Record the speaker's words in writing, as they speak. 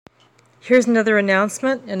Here's another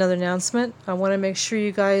announcement. I want to make sure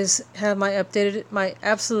you guys have my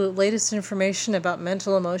absolute latest information about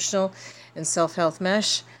mental, emotional, and self-health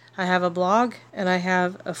mesh. I have a blog and I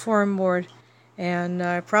have a forum board, and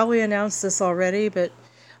I probably announced this already, but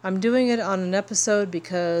I'm doing it on an episode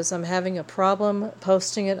because I'm having a problem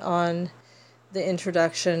posting it on the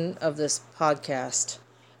introduction of this podcast.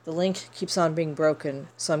 The link keeps on being broken,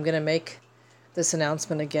 so I'm going to make this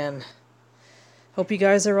announcement again. Hope you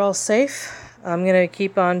guys are all safe. I'm going to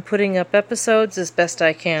keep on putting up episodes as best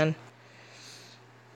I can.